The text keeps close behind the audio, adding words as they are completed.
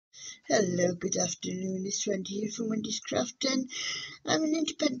Hello, good afternoon. It's Wendy here from Wendy's Craft, and I'm an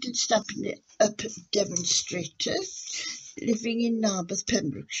independent Stampin' Up demonstrator living in Narberth,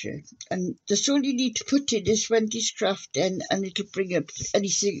 Pembrokeshire. And that's all you need to put in is Wendy's Craft, and it'll bring up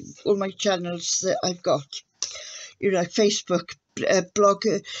anything, all my channels that I've got. You know, like Facebook,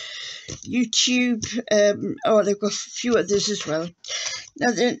 Blogger, YouTube, I've got a few others as well.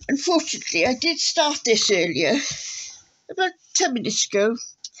 Now then, unfortunately, I did start this earlier, about 10 minutes ago.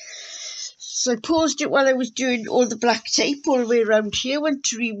 So I paused it while I was doing all the black tape all the way around here, went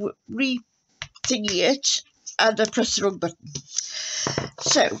to re-thingy it, and I pressed the wrong button.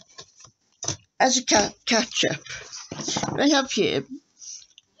 So, as a catch-up, I have here,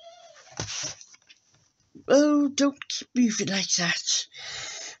 oh, don't keep moving like that.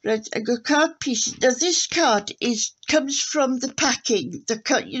 Right, I got card pieces. Now this card comes from the packing.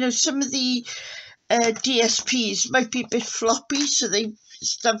 Some of the DSPs might be a bit floppy, so they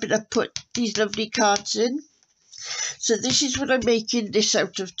Stampin' Up put these lovely cards in. So this is what I'm making this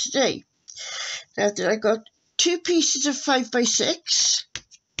out of today. Now that I got 2 pieces of 5x6,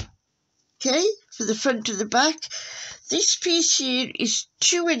 okay, for the front and the back. This piece here is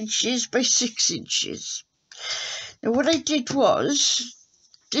 2 inches by 6 inches. Now what I did was,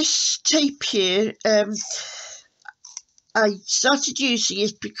 this tape here, I started using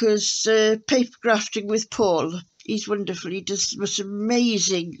it because paper grafting with Paul. He's wonderful. He does the most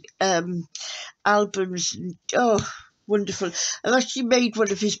amazing albums. And, oh, wonderful. I've actually made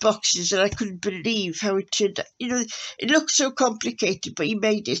one of his boxes and I couldn't believe how it turned out. You know, it looked so complicated, but he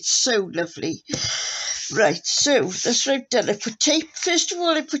made it so lovely. Right, so that's what I've done. I put tape, first of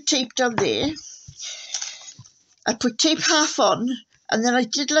all, I put tape down there. I put tape half on, and then I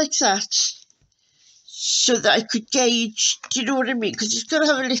did like that, so that I could gauge, do you know what I mean? Because it's got to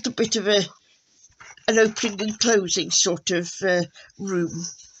have a little bit of an opening and closing sort of room.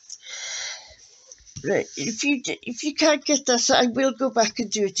 Right, if you can't get that, I will go back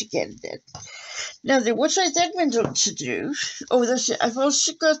and do it again then. Now then, what I then went on to do, that's it. I've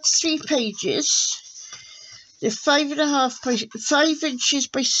also got 3 pages. They're 5 inches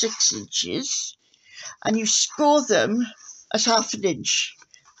by 6 inches, and you score them at half an inch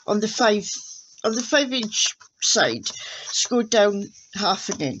on the 5-inch side. Score down half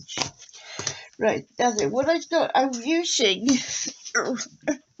an inch. Right, now then, what I've got, I'm using,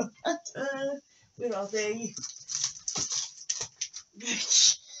 where are they?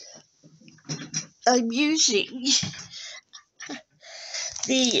 Right, I'm using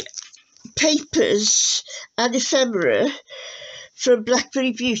the papers and ephemera from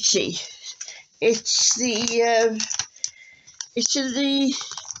Blackberry Beauty. It's it's in the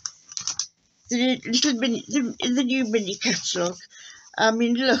little mini, in the new mini catalogue. I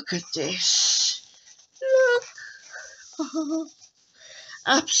mean, look at this. Look. Oh,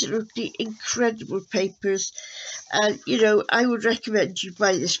 absolutely incredible papers. And, you know, I would recommend you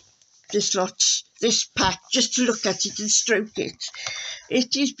buy this pack, just to look at it and stroke it.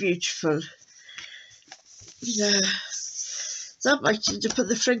 It is beautiful. Yeah. That might end up on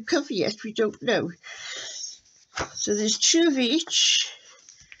the front cover yet, we don't know. So there's 2 of each.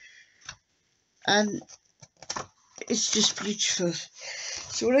 And it's just beautiful.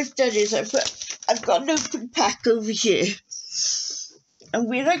 So what I've done is I've got an open pack over here, and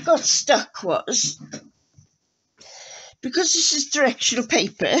where I got stuck was, because this is directional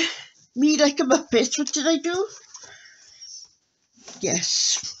paper, me like a muppet, what did I do?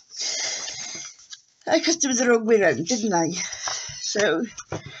 Yes, I cut them the wrong way round, didn't I? So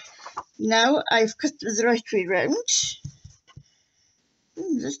now I've cut them the right way round.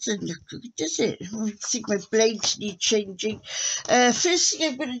 That doesn't look good, does it? I think my blades need changing. First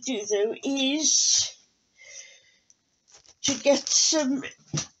thing I'm going to do, though, is to get some...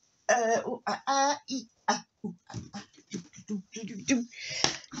 I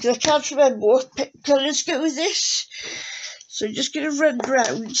can't remember what colours go with this. So I'm just going to run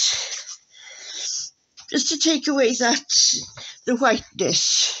round, just to take away the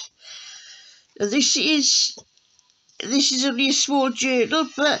whiteness. Now this is only a small journal,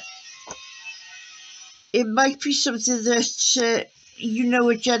 but it might be something that, a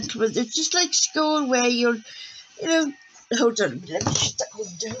gentleman that just likes to go away, hold on, let me shut that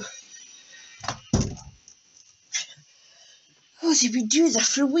window. Oh, they've been doing that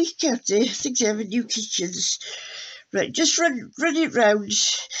for a week out there. I think they have a new kitchens. Right, just run it round.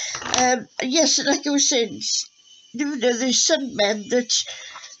 Yes, like I was saying, there's some men that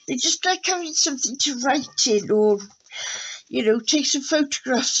they just like having something to write in, or take some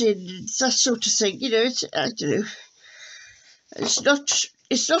photographs in, that sort of thing. I don't know.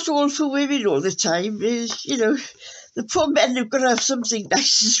 It's not all for women all the time, The poor men have got to have something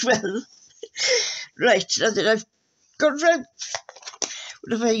nice as well. Right, now that I've got round,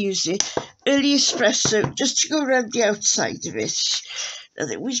 what have I used here? Early espresso, just to go around the outside of it. Now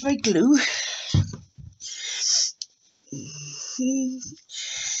then, where's my glue?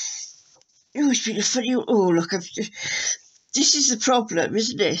 Oh, it's been a funny... Oh, look, this is the problem,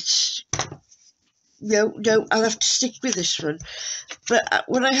 isn't it? No, I'll have to stick with this one. But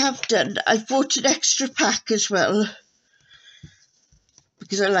what I have done, I've bought an extra pack as well,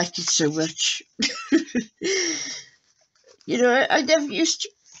 because I like it so much. You know, I never used to...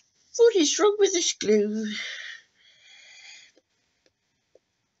 What is wrong with this glue?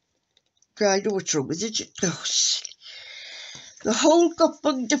 I know what's wrong with it. Oh, the hole got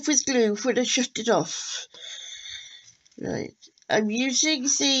bunged up with glue when I shut it off. Right, I'm using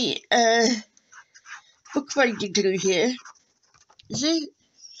the bookbinding glue here. Is it?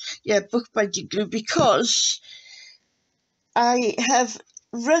 Yeah, bookbinding glue, because I have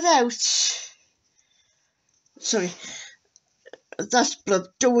run out. Sorry, that's blood.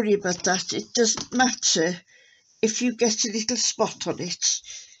 Don't worry about that. It doesn't matter if you get a little spot on it.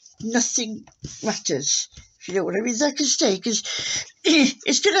 Nothing matters, if you know what I mean. That can stay, because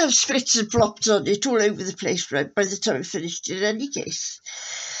it's going to have splits and plops on it all over the place, right, by the time I finished it in any case.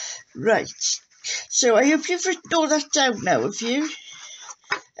 Right, so I hope you've written all that down now, have you?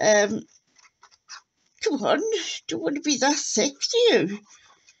 Come on, don't want to be that thick, do you?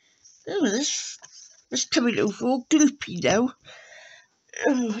 Oh, this coming over all gloopy now.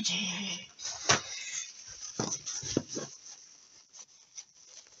 Oh dear.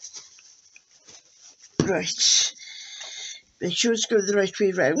 Right, make sure it's going the right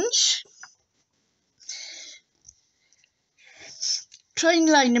way round. Try and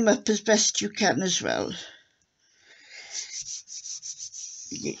line them up as best you can as well.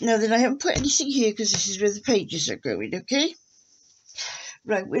 Now then, I haven't put anything here because this is where the pages are going, okay?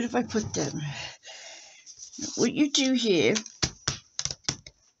 Right, where have I put them? What you do here,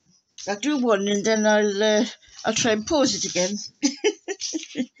 I'll do one and then I'll try and pause it again.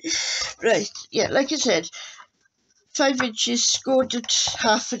 Right, yeah, like I said, 5 inches scored at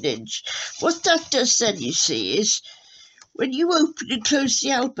 ½ an inch. What that does then, you see, is when you open and close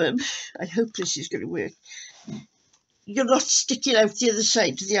the album, I hope this is going to work, you're not sticking out the other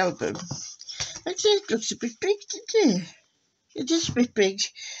side of the album. Like that, it looks a bit big, doesn't it? It is a bit big.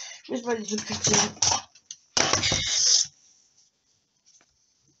 Where's my little cutter?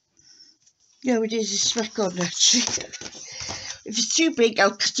 No, it is. It's back on, actually. If it's too big,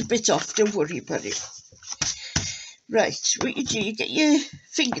 I'll cut a bit off. Don't worry about it. Right, what you do, you get your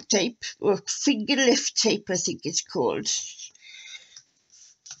finger tape, or finger lift tape, I think it's called.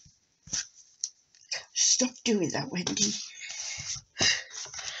 Stop doing that, Wendy.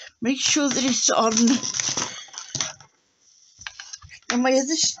 Make sure that it's on. And my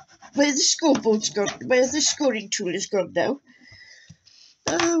other scoreboard's gone. My other scoring tool is gone now.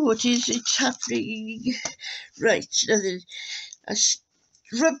 Oh, what is it happening? Right, now then, I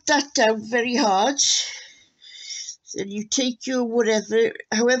rub that down very hard. Then you take your whatever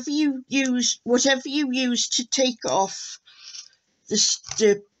you use to take off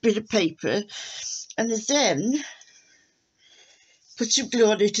the bit of paper, and then put some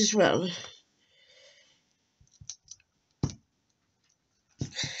glue on it as well,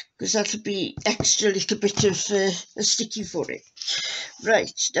 because that'll be extra little bit of a sticky for it.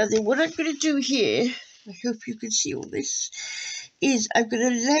 Right, now then, what I'm going to do here, I hope you can see all this, is I'm going to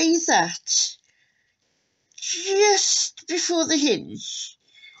lay that just before the hinge.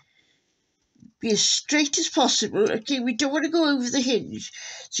 Be as straight as possible. Okay, we don't want to go over the hinge.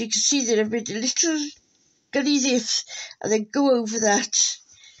 So you can see that I've made a little gully there, and then go over that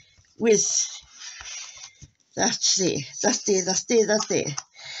with that's there.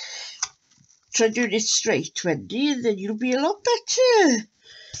 Try doing it straight, Wendy, and then you'll be a lot better.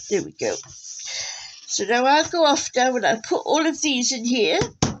 There we go. So now I'll go off now and I'll put all of these in here,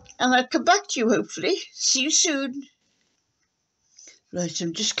 and I'll come back to you hopefully. See you soon. Right,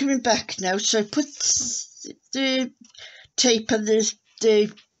 I'm just coming back now. So I put the tape and the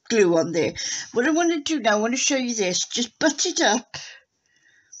glue on there. What I want to do now, I want to show you this. Just butt it up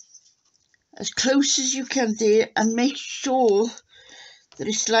as close as you can there, and make sure that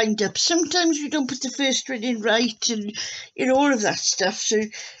it's lined up. Sometimes we don't put the first one in right, and you know, all of that stuff. So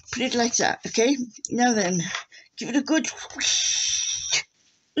put it like that, okay? Now then, give it a good whoosh.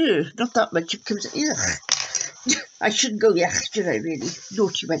 Not that much. It comes. I shouldn't go yet, should I, really?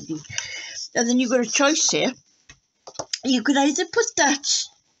 Naughty Wendy. And then you've got a choice here. You can either put that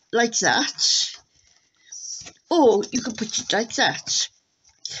like that, or you can put it like that.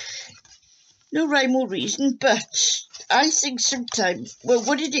 No rhyme or reason, but I think sometimes, well,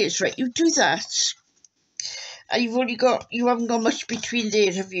 what it is, right, you do that, and you haven't got much between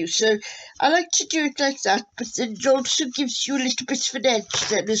there, have you? So I like to do it like that, but then it also gives you a little bit of an edge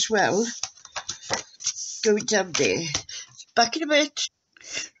then as well, going down there. Back in a bit.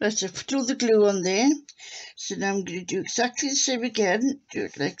 Right, I've put all the glue on there. So now I'm going to do exactly the same again. Do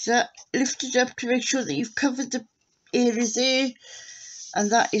it like that. Lift it up to make sure that you've covered the area there.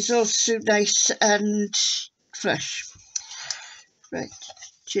 And that is also nice and fresh. Right,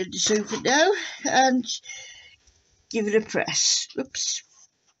 turn this over now and give it a press. Oops.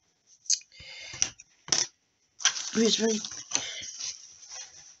 Where's my...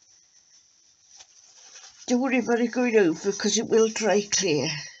 Don't worry about it going over because it will dry clear.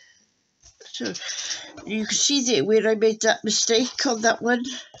 So you can see there where I made that mistake on that one.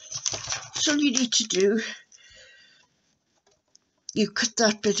 That's all you need to do. You cut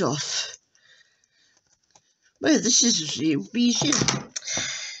that bit off. Well, this is easy.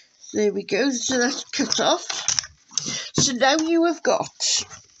 There we go. So that's cut off. So now you have got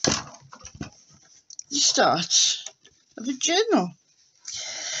the start of a journal.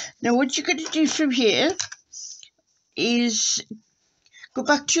 Now what you're going to do from here is go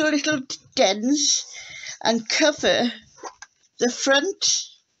back to your little dens and cover the front,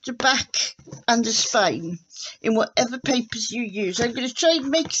 the back and the spine in whatever papers you use. I'm going to try and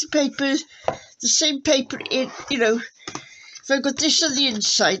make the paper the same paper in, you know, if I've got this on the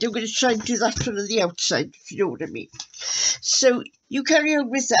inside, I'm going to try and do that one on the outside, if you know what I mean. So you carry on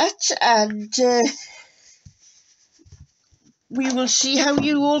with that, and we will see how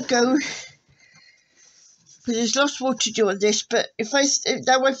you all go. Because there's lots more to do on this, but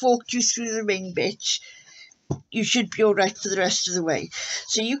now I've walked you through the main bit, you should be all right for the rest of the way.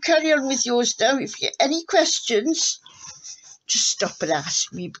 So you carry on with yours now. If you get any questions, just stop and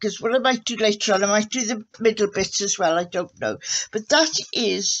ask me, because what I might do later on, I might do the middle bits as well, I don't know. But that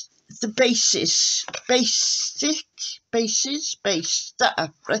is the basis. That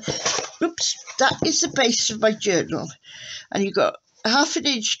is the base of my journal. And you've got 1/2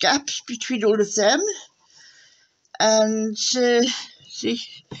 inch gaps between all of them. And see,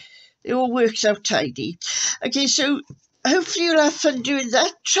 it all works out tidy. Okay, so hopefully you'll have fun doing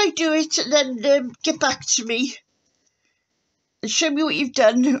that. Try do it and then get back to me and show me what you've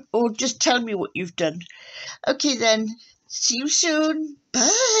done, or just tell me what you've done. Okay then, see you soon.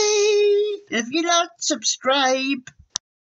 Bye. Love you lot. Subscribe.